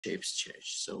shapes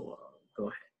change. So go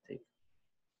ahead.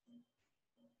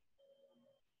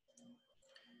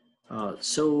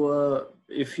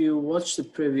 If you watch the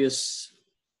previous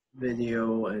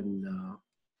video and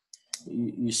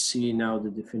you see now the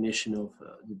definition of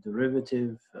the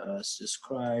derivative as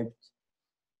described,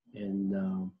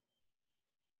 and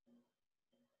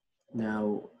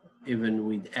now even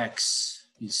with x,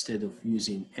 instead of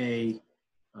using a,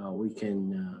 we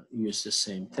can use the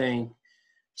same thing.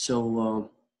 So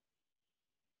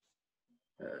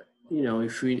you know,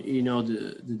 if we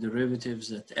the derivatives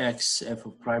that x, f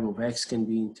of prime of x, can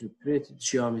be interpreted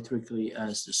geometrically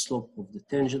as the slope of the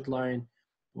tangent line,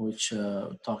 which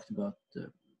talked about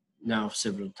now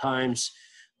several times.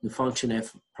 The function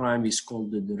f prime is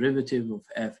called the derivative of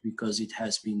f because it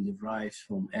has been derived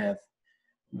from f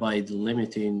by the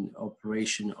limiting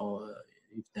operation of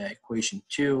the equation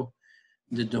 2.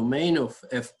 The domain of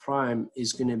f prime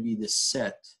is going to be the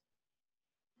set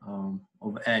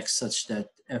of x such that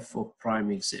f of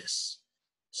prime exists.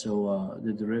 So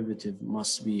the derivative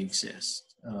must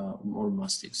exist, or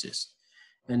must exist,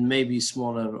 and maybe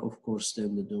smaller, of course,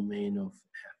 than the domain of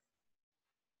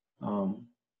f.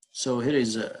 So here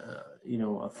is a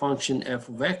function f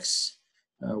of x.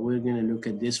 We're going to look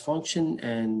at this function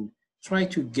and try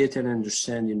to get an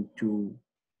understanding to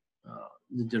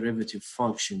the derivative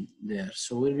function there.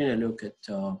 So we're going to look at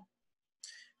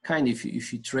kind of,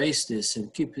 if you trace this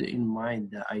and keep in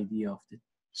mind the idea of the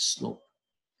slope.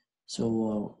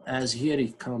 So as here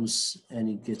it comes and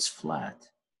it gets flat,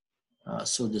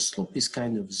 so the slope is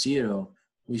kind of 0,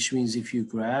 which means if you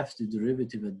graph the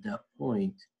derivative at that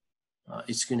point,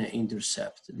 it's going to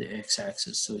intercept the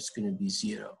x-axis, so it's going to be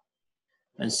 0.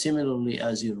 And similarly,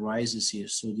 as it rises here,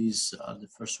 so these are the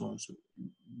first ones to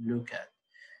look at,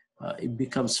 it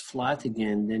becomes flat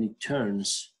again, then it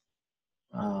turns,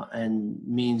 and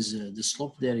means the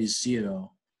slope there is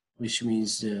 0, which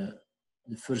means the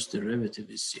first derivative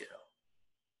is 0.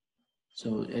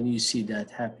 So, and you see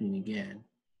that happening again,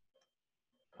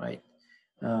 right?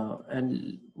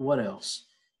 And what else?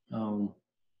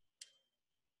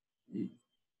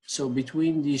 So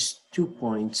between these 2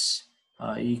 points,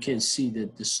 you can see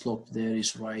that the slope there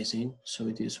is rising, so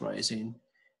it is rising.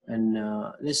 And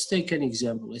let's take an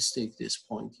example. Let's take this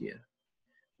point here.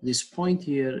 This point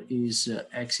here is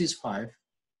x is 5,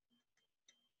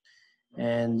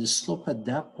 and the slope at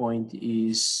that point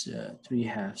is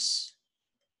 3/2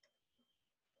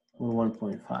 or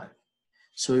 1.5.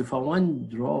 So if I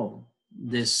want to draw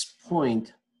this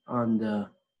point on the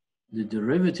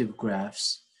derivative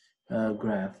graph,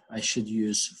 I should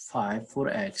use 5 for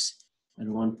x and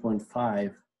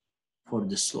 1.5 for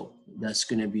the slope. That's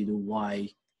going to be the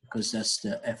y, because that's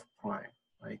the f prime,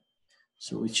 right?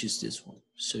 So which is this one.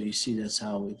 So you see that's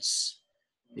how it's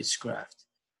graphed.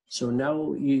 So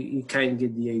now you kind of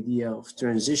get the idea of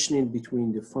transitioning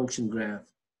between the function graph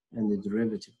and the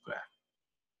derivative graph.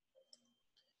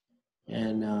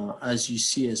 And as you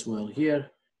see as well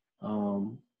here,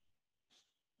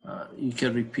 you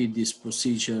can repeat this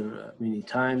procedure many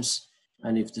times,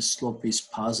 and if the slope is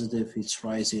positive, it's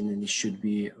rising, and it should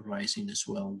be rising as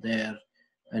well there,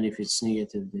 and if it's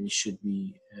negative, then it should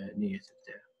be negative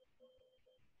there.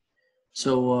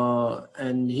 So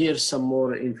and here's some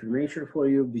more information for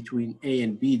you. Between A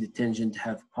and B, the tangent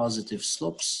have positive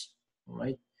slopes, all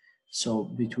right? So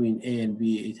between A and B,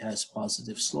 it has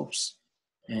positive slopes,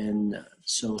 and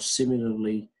so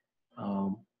similarly,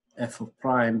 f of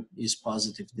prime is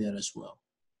positive there as well,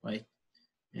 right?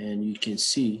 And you can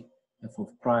see f of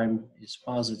prime is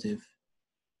positive,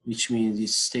 which means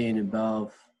it's staying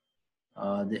above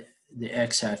the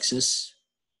x-axis.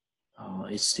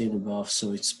 It's staying above,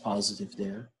 so it's positive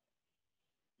there.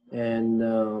 And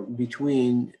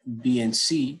between B and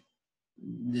C,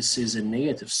 this is a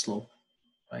negative slope,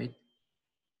 right?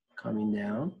 Coming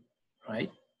down,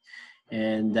 right?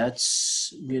 And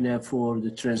that's, for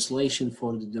the translation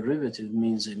for the derivative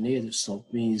means a negative slope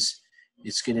means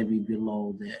it's going to be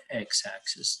below the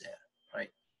x-axis there,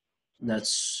 right?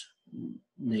 That's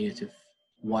negative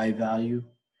y value,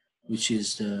 which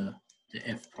is the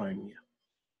f prime here.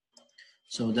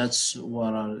 So that's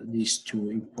what are these 2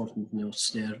 important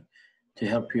notes there to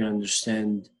help you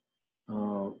understand.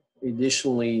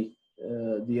 Additionally,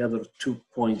 the other 2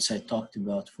 points I talked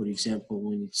about, for example,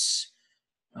 when it's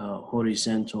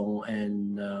horizontal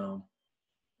and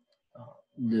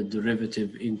the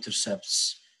derivative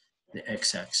intercepts the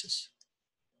x-axis.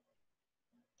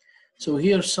 So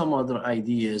here are some other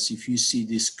ideas. If you see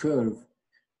this curve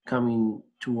coming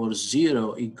towards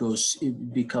 0,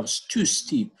 it becomes too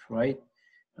steep, right?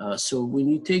 So when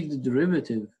you take the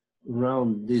derivative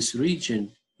around this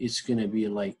region, it's going to be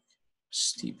like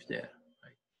steep there,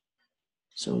 right?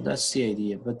 So that's the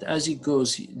idea. But as it goes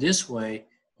this way,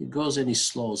 it goes and it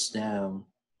slows down,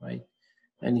 right?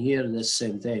 And here the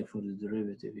same thing for the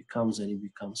derivative. It comes and it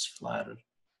becomes flatter,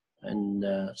 and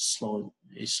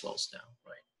it slows down,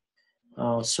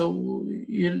 right? So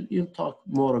you'll talk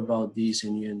more about these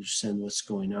and you understand what's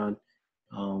going on.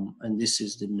 And this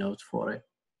is the note for it.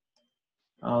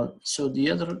 So the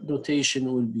other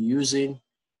notation we'll be using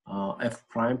f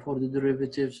prime for the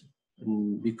derivatives,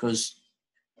 because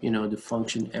the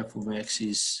function f of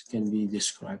x can be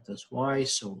described as y,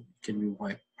 so it can be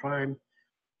y prime,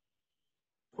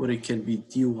 or it can be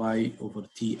dy over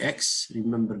dx.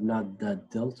 Remember, not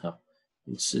that delta,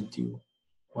 it's a dy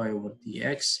over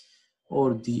dx,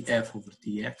 or df over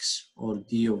dx, or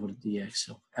d over dx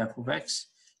of f of x.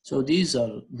 So these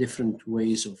are different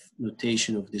ways of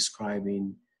notation of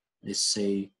describing, let's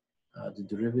say, the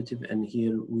derivative, and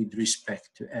here with respect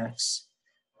to x,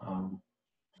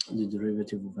 the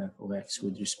derivative of f of x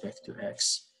with respect to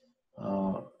x,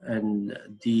 and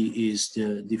d is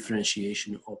the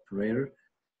differentiation operator,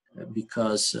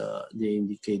 because they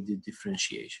indicate the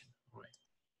differentiation, right?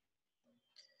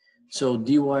 So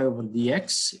dy over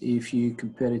dx, if you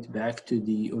compare it back to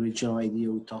the original idea,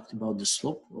 we talked about the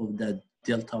slope of that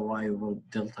delta y over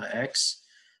delta x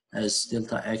as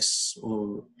delta x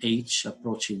or h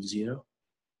approaching 0.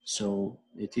 So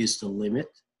it is the limit.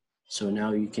 So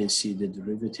now you can see the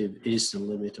derivative is the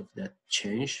limit of that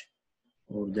change,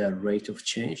 or that rate of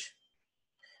change.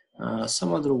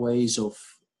 Some other ways of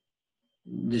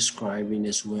describing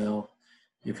as well,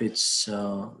 if it's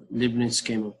Leibniz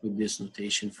came up with this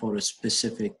notation for a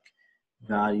specific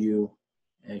value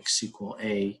x equal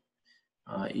a,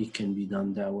 it can be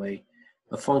done that way.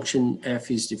 A function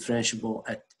f is differentiable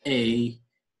at a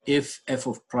if f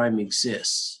of prime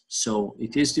exists. So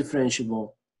it is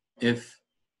differentiable if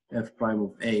f prime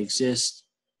of a exists,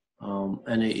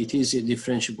 and it is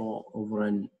differentiable over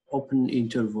an open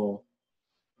interval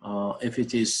if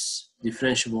it is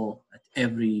differentiable at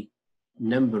every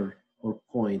number or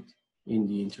point in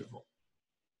the interval.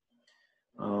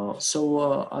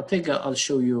 So I think I'll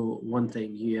show you one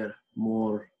thing here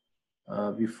more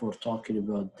before talking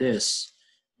about this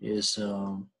is,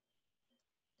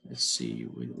 let's see,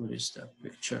 what is that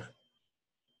picture?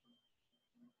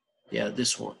 Yeah,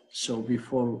 this one. So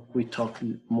before we talk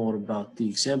more about the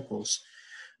examples,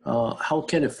 how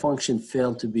can a function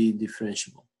fail to be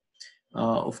differentiable?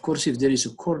 Of course, if there is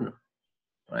a corner,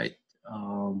 right?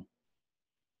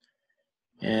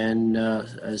 And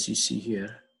as you see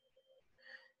here,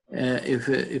 if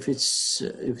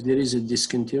there is a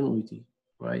discontinuity,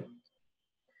 right?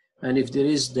 And if there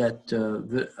is that,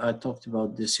 I talked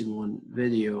about this in one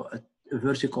video, a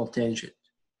vertical tangent.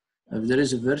 If there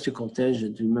is a vertical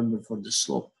tangent, remember, for the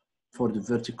slope, for the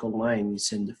vertical line,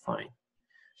 it's undefined.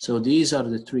 So these are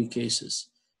the three cases.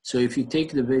 So if you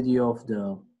take the video of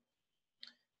the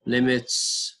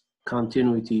limits,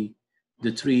 continuity,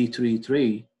 the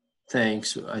 3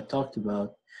 things I talked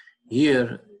about,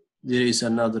 here there is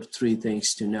another 3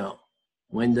 things to know.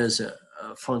 When does a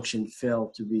function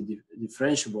fail to be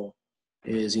differentiable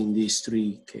is in these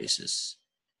 3 cases.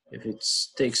 If it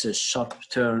takes a sharp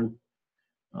turn,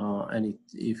 and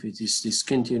if it is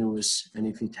discontinuous, and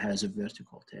if it has a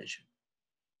vertical tangent.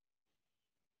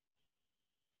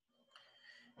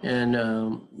 And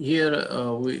here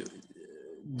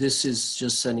this is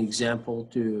just an example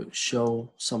to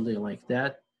show something like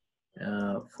that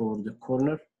for the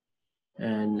corner,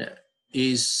 and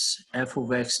is f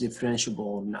of x differentiable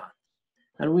or not.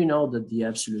 And we know that the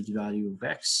absolute value of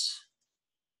x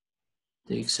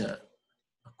takes a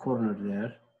corner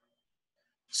there.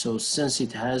 So since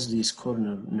it has this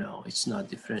corner, no, it's not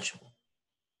differentiable,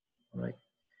 right?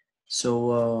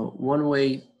 So one way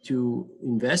to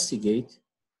investigate,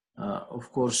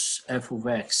 of course, f of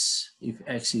x, if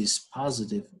x is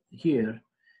positive here,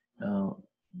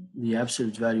 the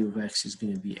absolute value of x is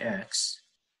going to be x.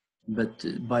 But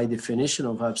by definition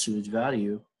of absolute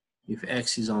value, if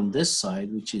x is on this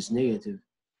side, which is negative,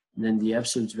 then the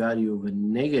absolute value of a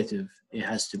negative, it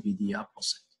has to be the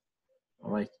opposite,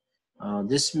 all right?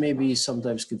 This may be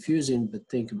sometimes confusing, but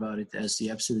think about it as the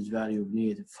absolute value of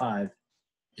 -5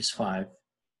 is 5.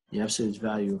 The absolute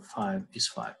value of 5 is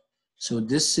 5. So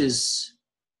this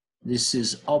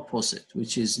is opposite,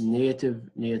 which is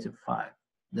 -5.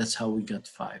 That's how we got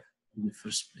 5 in the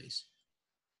first place.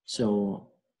 So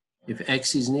if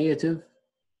x is negative,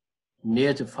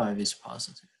 -5 is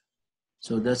positive.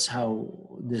 So that's how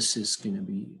this is going to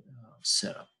be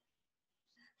set up.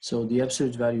 So the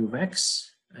absolute value of x,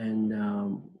 and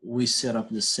we set up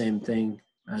the same thing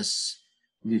as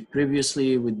we did previously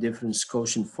with difference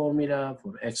quotient formula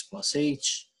for x plus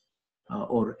h.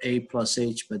 or a plus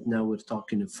h, but now we're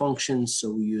talking a function,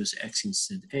 so we use x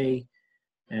instead a,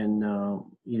 and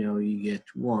you know, you get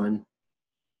 1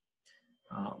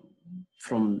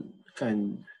 from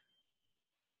kind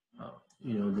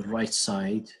you know, the right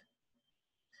side.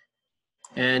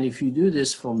 And if you do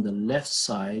this from the left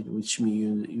side, which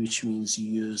means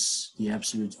you use the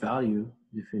absolute value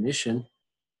definition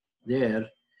there,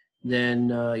 then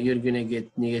you're going to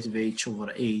get negative h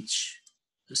over h,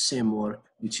 the same work,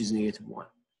 which is negative 1,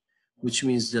 which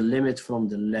means the limit from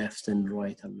the left and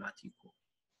right are not equal.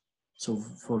 So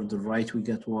for the right, we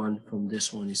got 1, from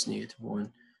this one is negative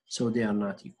 1, so they are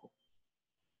not equal.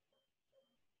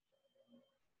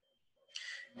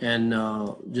 And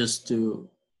just to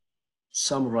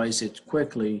summarize it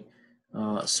quickly,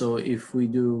 so if we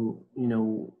do, you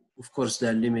know, of course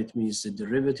that limit means the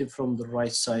derivative from the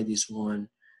right side is 1,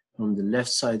 from the left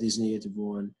side is negative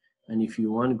 1, and if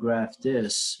you want to graph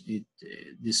this,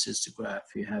 this is the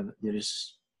graph. You have, there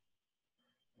is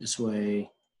this way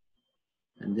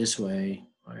and this way,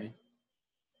 right?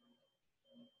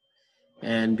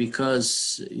 And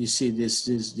because you see this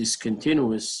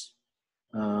discontinuous,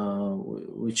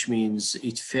 which means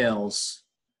it fails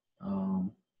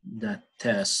that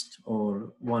test,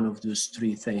 or one of those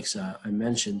 3 things I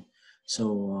mentioned,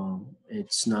 so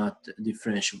it's not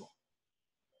differentiable.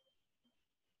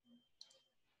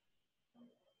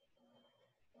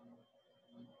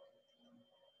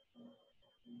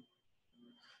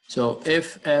 So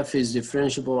if f is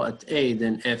differentiable at a,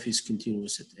 then f is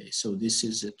continuous at a. So this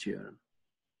is a theorem.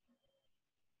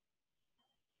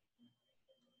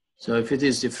 So if it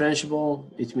is differentiable,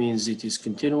 it means it is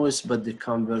continuous, but the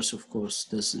converse, of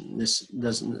course, is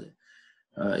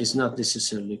not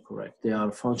necessarily correct. There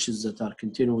are functions that are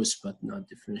continuous but not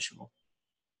differentiable.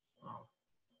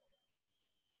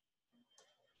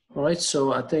 All right,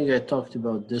 so I think I talked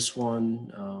about this one.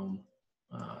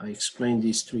 I explained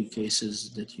these 3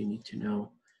 cases that you need to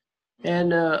know.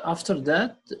 And after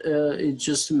that, it's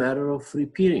just a matter of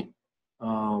repeating.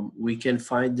 We can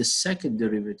find the second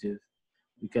derivative.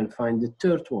 We can find the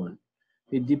third one.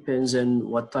 It depends on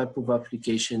what type of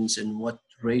applications and what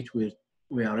rate we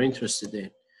are interested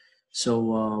in.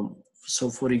 So, so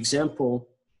for example,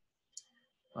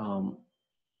 the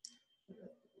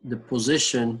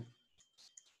position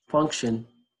function,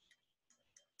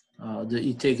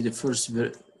 you take the first,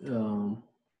 it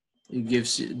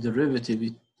gives you derivative,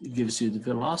 it gives you the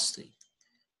velocity,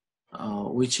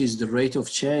 which is the rate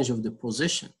of change of the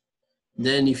position.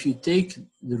 Then if you take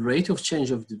the rate of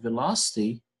change of the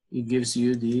velocity, it gives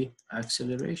you the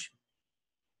acceleration.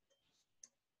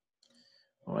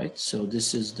 All right, so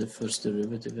this is the first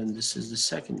derivative and this is the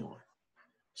second one.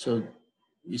 So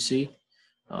you see,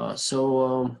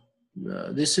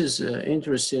 this is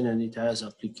interesting and it has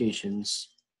applications.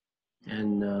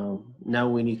 And now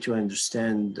we need to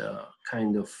understand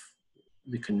kind of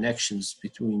the connections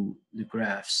between the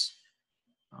graphs.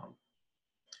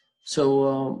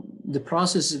 The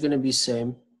process is going to be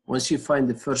same. Once you find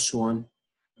the first one,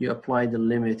 you apply the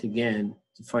limit again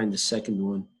to find the second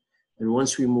one. And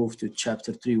once we move to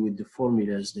chapter 3 with the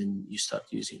formulas, then you start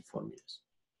using formulas.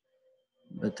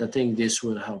 But I think this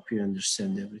will help you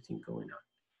understand everything going on.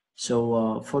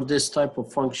 So for this type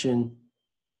of function,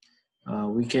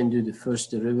 we can do the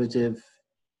first derivative,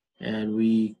 and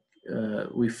we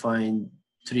find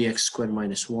 3x squared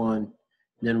minus 1.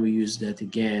 Then we use that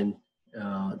again,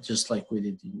 just like we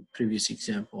did in previous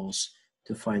examples,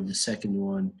 to find the second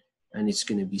one, and it's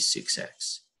going to be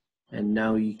 6x. And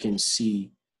now you can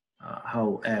see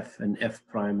how f and f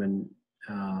prime and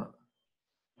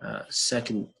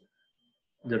second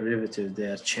derivative, they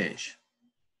are changed.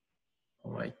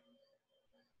 All right.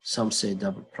 Some say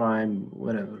double prime,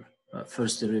 whatever.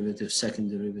 First derivative,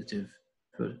 second derivative,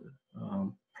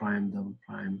 prime, double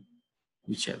prime,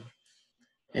 whichever.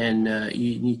 And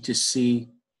you need to see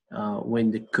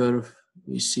when the curve,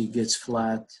 you see, gets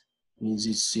flat, means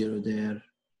it's 0 there,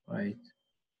 right?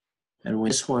 And when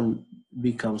this one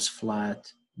becomes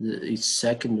flat, its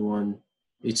second one,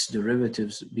 its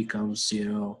derivatives becomes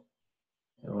 0,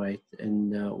 right?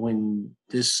 And when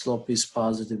this slope is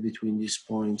positive between these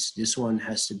points, this one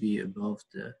has to be above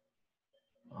the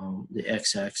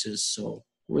x-axis. So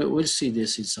we'll see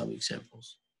this in some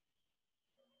examples.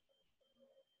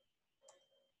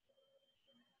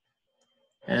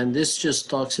 And this just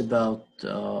talks about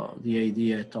the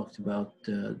idea I talked about,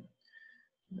 the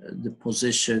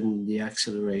position, the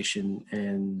acceleration,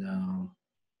 and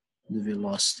the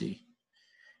velocity.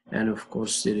 And of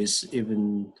course, there is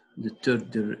even the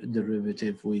third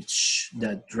derivative, which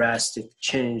that drastic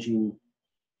change in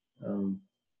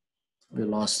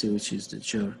velocity, which is the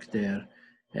jerk there.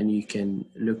 And you can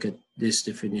look at this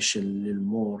definition a little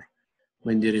more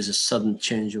when there is a sudden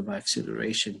change of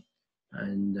acceleration.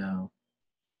 And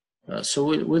so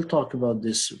we'll talk about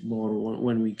this more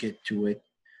when we get to it.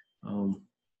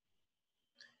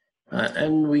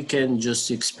 And we can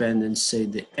just expand and say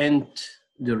the nth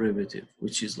derivative,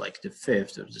 which is like the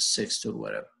fifth or the sixth or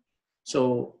whatever.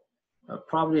 So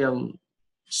probably I'll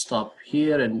stop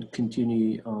here and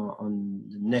continue on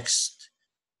the next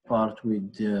part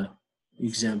with the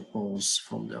examples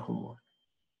from the homework.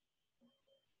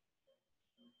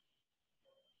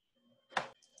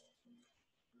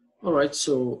 All right,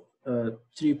 so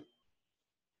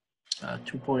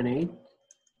 2.8.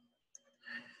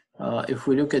 If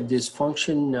we look at this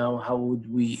function now, how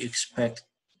would we expect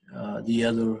the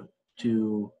other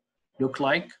to look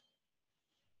like?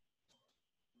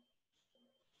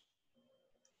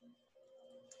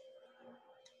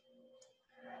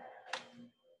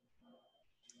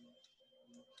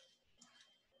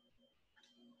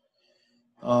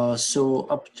 So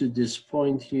up to this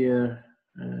point here,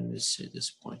 let's say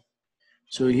this point.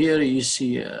 So here you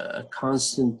see a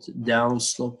constant down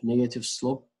slope, negative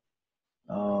slope.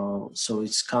 So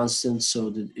it's constant, so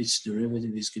that its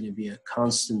derivative is going to be a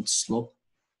constant slope,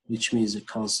 which means a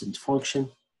constant function.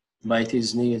 But it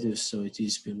is negative, so it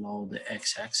is below the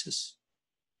x-axis,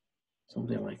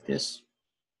 something like this.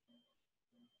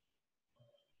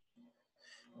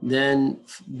 Then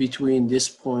between this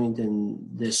point and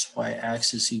this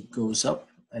y-axis, it goes up,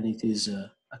 and it is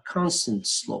a constant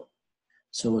slope.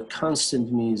 So a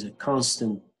constant means a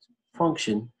constant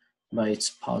function, but it's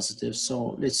positive.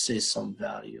 So let's say some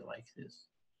value like this.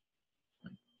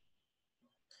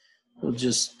 We'll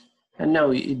just, and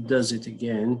now it does it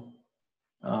again.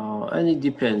 And it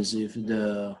depends if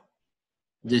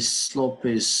this slope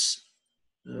is,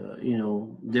 you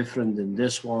know, different than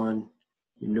this one.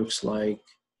 It looks like,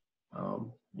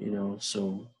 you know,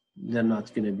 so they're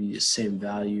not going to be the same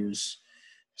values.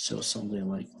 So something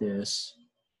like this.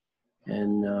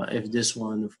 And if this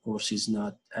one, of course, is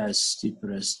not as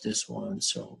steeper as this one,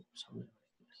 so something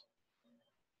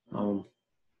like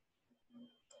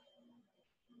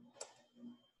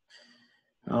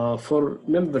this. For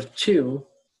number 2,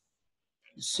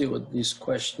 let's see what this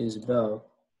question is about.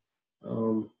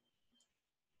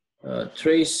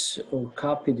 Trace or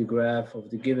copy the graph of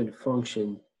the given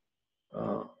function.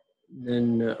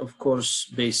 Then, of course,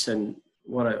 based on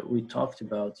what we talked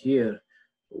about here,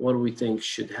 what do we think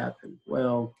should happen?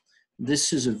 Well,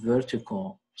 this is a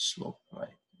vertical slope,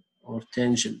 right? Or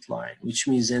tangent line, which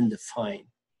means undefined.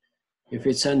 If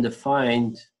it's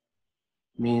undefined,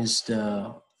 means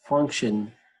the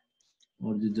function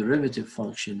or the derivative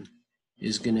function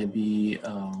is going to be,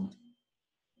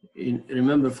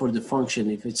 remember for the function,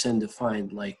 if it's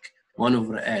undefined, like 1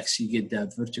 over x, you get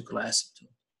that vertical asymptote.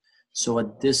 So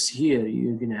at this here,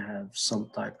 you're going to have some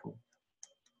type of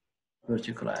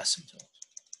vertical asymptote,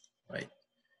 right?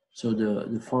 So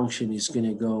the function is going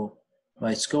to go,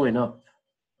 but it's going up,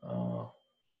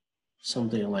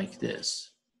 something like this.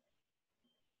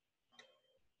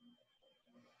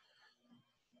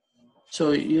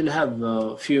 So you'll have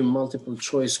a few multiple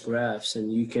choice graphs,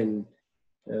 and you can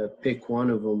pick one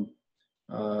of them,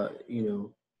 you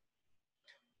know,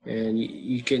 and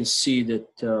you can see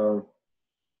that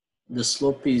the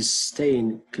slope is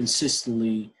staying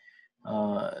consistently,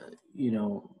 you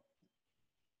know,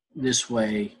 this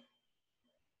way,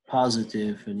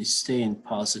 positive, and it's staying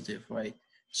positive, right?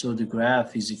 So the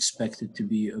graph is expected to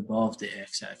be above the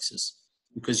x-axis,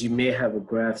 because you may have a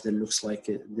graph that looks like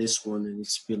this one and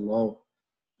it's below,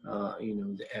 you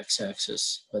know, the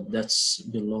x-axis, but that's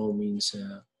below means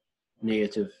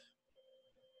negative.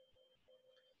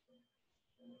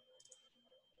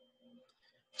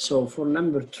 So for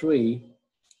number 3,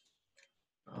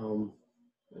 I'll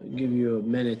give you a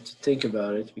minute to think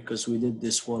about it, because we did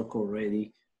this work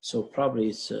already. So probably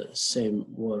it's the same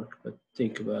work, but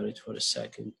think about it for a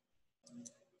second.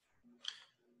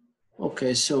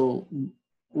 Okay, so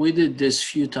we did this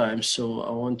few times, so I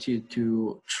want you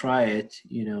to try it.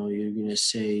 You know, you're gonna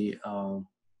say,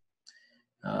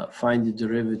 find the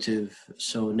derivative.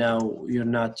 So now you're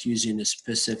not using a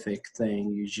specific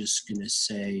thing, you're just gonna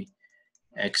say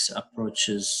x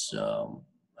approaches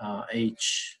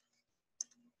h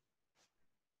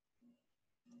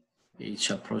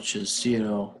approaches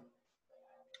 0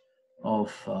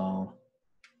 of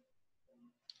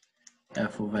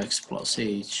f of x plus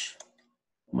h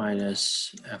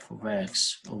minus f of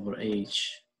x over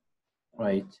h,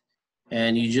 right?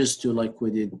 And you just do like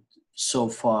we did so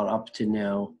far up to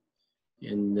now,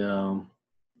 and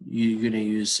you're gonna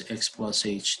use x plus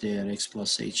h there, x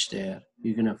plus h there.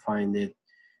 You're gonna find it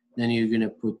Then you're going to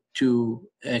put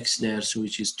 2x there, so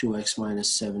which is 2x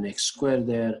minus 7x squared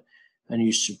there, and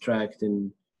you subtract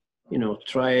and, you know,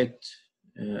 try it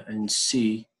and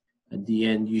see. At the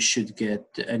end you should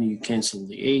get, and you cancel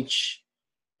the h.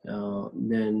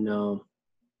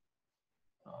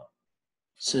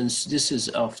 Since this is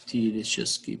of t, let's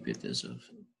just keep it as of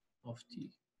t.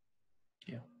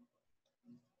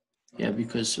 Yeah,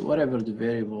 because whatever the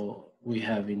variable we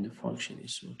have in the function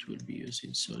is what we'll be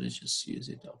using. So let's just use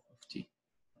it of t.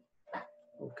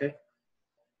 Okay.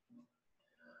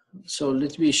 So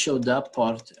let me show that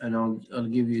part, and I'll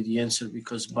give you the answer,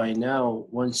 because by now,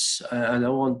 once I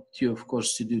don't want you, of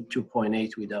course, to do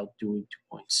 2.8 without doing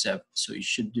 2.7. So you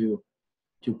should do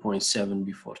 2.7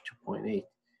 before 2.8,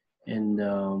 and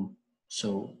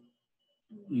so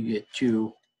you get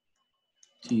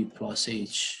 2t plus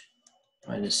h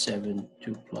minus 7,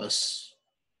 2 plus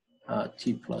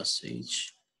t plus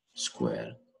h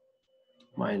squared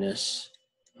minus,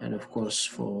 and of course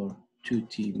for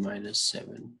 2t minus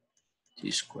 7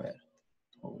 t squared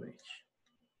over h.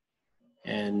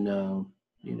 And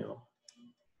you know,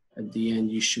 at the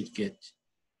end you should get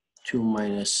 2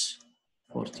 minus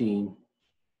 14,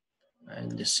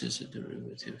 and this is a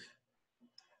derivative.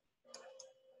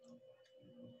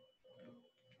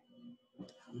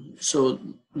 So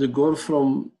the goal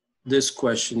from this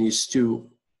question is to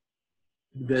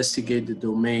investigate the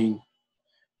domain.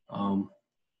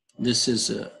 This is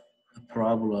a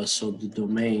parabola, so the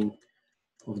domain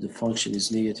of the function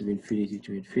is negative infinity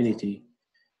to infinity,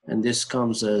 and this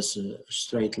comes as a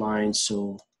straight line,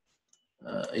 so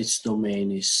its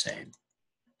domain is same,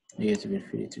 negative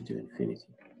infinity to infinity.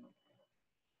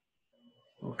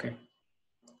 Okay.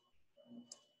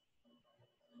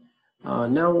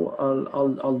 Now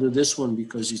I'll do this one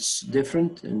because it's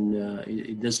different, and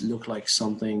it doesn't look like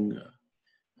something.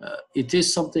 It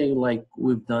is something like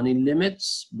we've done in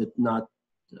limits, but not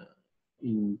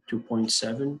in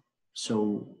 2.7.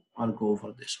 So I'll go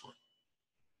over this one.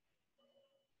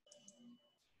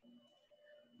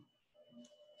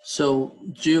 So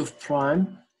g of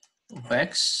prime of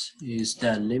x is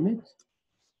that limit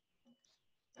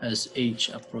as h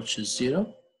approaches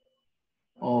 0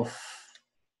 of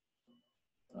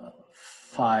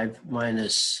 5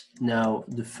 minus, now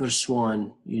the first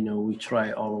one, you know, we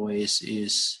try always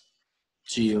is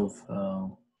g of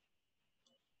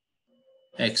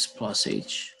x plus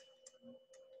h.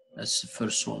 That's the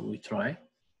first one we try.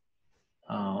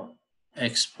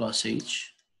 X plus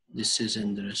h, this is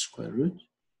under the square root.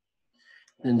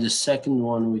 And the second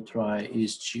one we try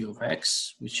is g of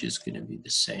x, which is going to be the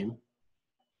same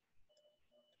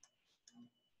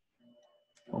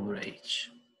over h.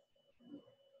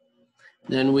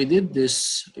 Then we did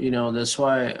this, you know, that's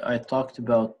why I talked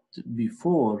about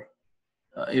before,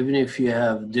 even if you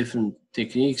have different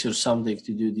techniques or something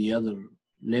to do the other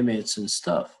limits and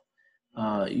stuff,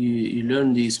 you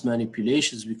learn these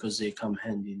manipulations because they come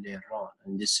handy later on,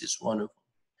 and this is one of them.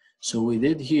 So we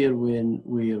did here when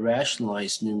we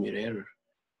rationalize numerator,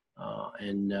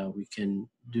 and we can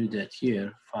do that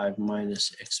here, 5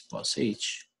 minus x plus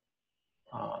h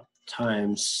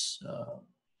times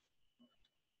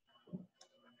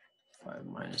 5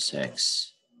 minus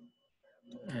x,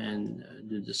 and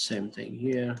do the same thing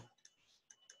here.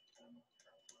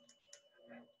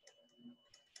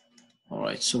 All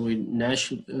right, so we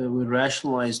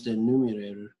rationalize the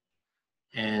numerator,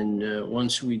 and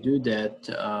once we do that,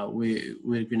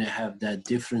 we're going to have that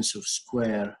difference of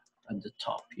square at the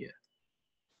top here.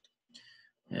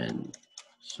 And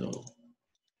so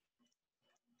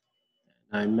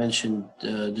I mentioned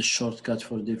the shortcut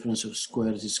for difference of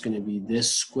squares is going to be this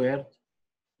squared,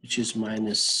 which is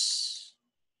minus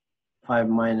 5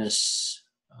 minus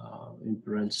in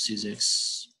parentheses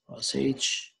x plus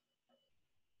h.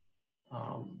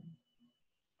 All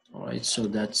right, so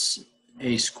that's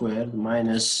a squared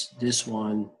minus this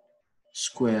one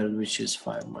squared, which is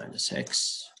 5 minus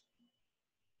x,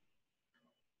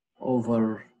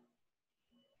 over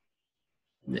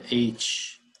the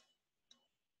h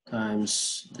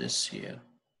times this here.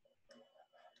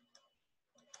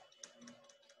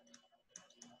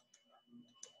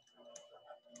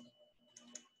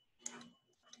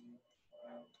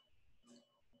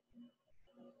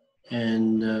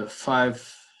 And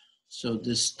 5, so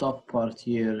this top part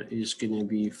here is going to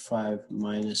be 5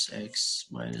 minus x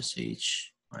minus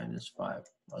h minus 5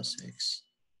 plus x.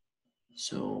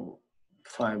 So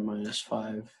 5 minus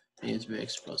 5, negative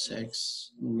x plus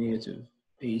x, negative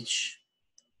h,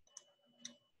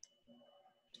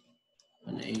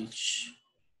 and h,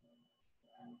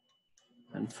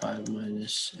 and 5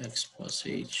 minus x plus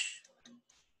h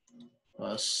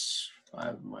plus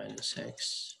 5 minus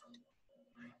x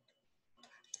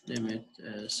limit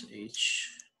as h,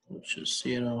 which is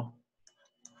 0.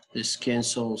 This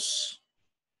cancels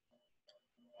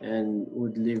and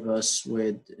would leave us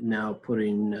with now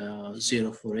putting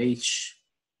 0 for h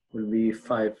will be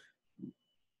 5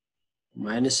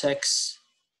 minus x,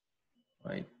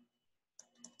 right?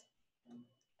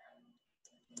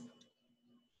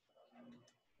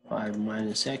 Five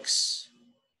minus x.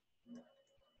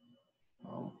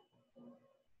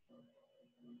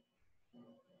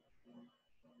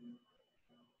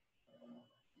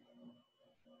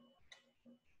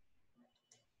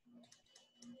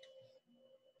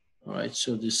 All right,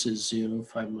 so this is 0,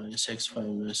 5 minus x, 5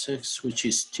 minus x, which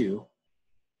is 2.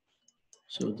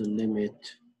 So the limit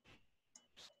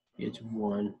is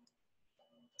 1,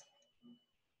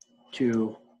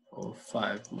 2 of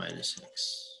 5 minus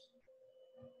x.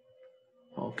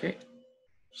 Okay,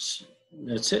 so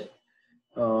that's it.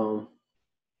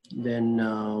 Then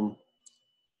I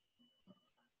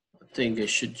think I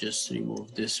should just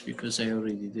remove this because I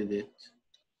already did it.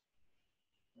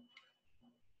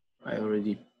 I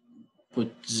already put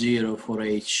 0 for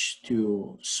h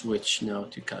to switch now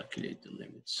to calculate the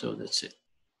limit. So that's it.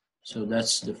 So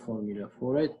that's the formula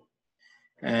for it.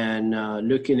 And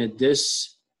looking at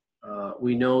this,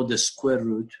 we know the square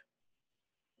root,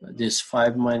 this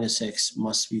 5 minus x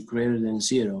must be greater than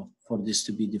 0 for this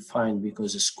to be defined,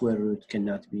 because the square root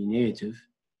cannot be negative,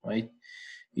 right?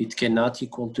 It cannot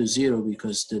equal to 0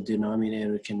 because the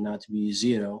denominator cannot be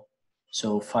 0.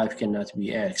 So 5 cannot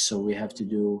be x. So we have to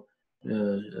do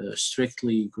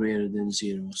strictly greater than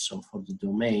 0. So for the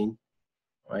domain,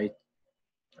 right?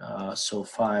 So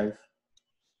 5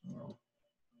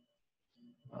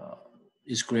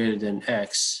 is greater than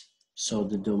x. So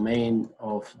the domain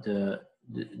of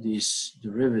this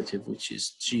derivative, which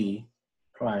is g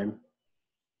prime,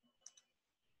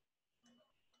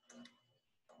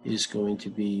 is going to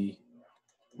be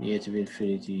negative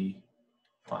infinity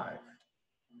 5,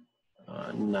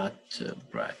 not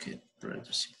bracket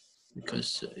parentheses,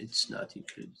 because it's not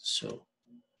included. So,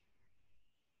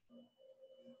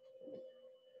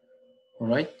 all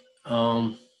right.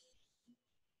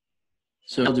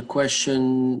 So the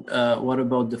question, what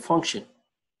about the function?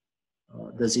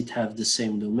 Does it have the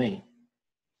same domain?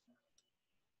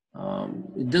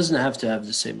 It doesn't have to have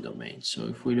the same domain. So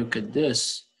if we look at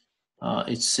this,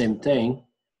 it's same thing.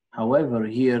 However,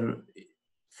 here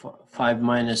 5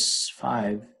 minus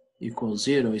 5 equals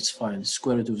 0, it's fine. The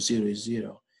square root of 0 is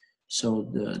 0. So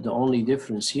the only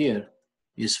difference here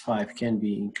is 5 can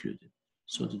be included.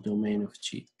 So the domain of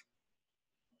g.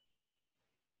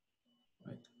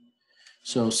 Right.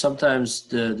 So sometimes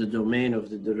the domain of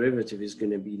the derivative is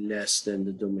going to be less than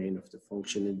the domain of the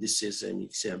function, and this is an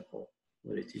example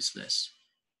where it is less.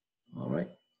 All right.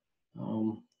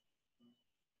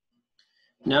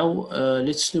 Now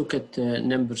let's look at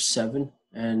number 7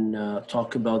 and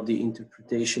talk about the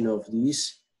interpretation of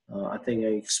these. I think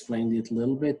I explained it a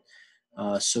little bit.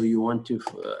 So you want to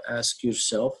ask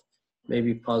yourself,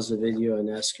 maybe pause the video and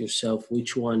ask yourself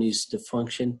which one is the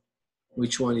function,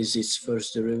 which one is its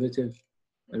first derivative,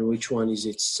 and which one is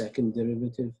its second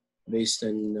derivative based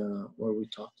on what we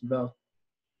talked about.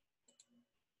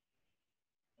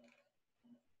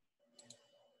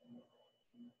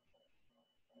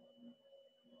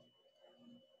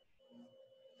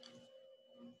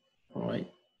 All right.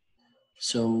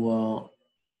 So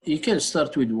you can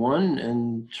start with 1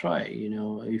 and try. You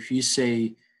know, if you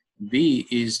say b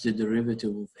is the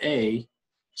derivative of a,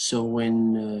 so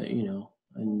when you know,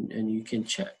 and you can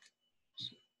check.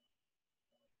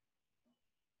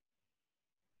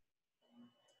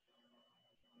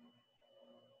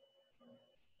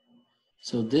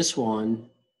 So this one,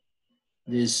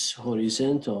 this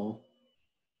horizontal,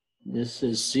 this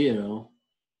is 0.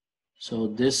 So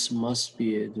this must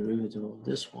be a derivative of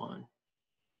this one.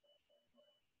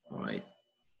 All right.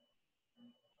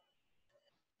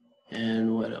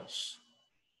 And what else?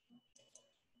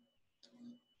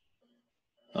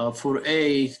 For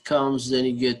a, it comes, then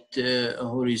you get a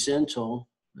horizontal,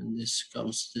 and this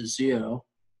comes to 0.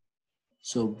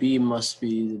 So b must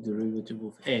be the derivative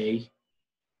of a.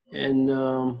 And,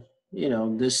 you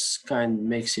know, this kind of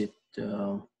makes it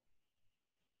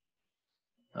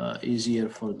easier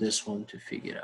for this one to figure out.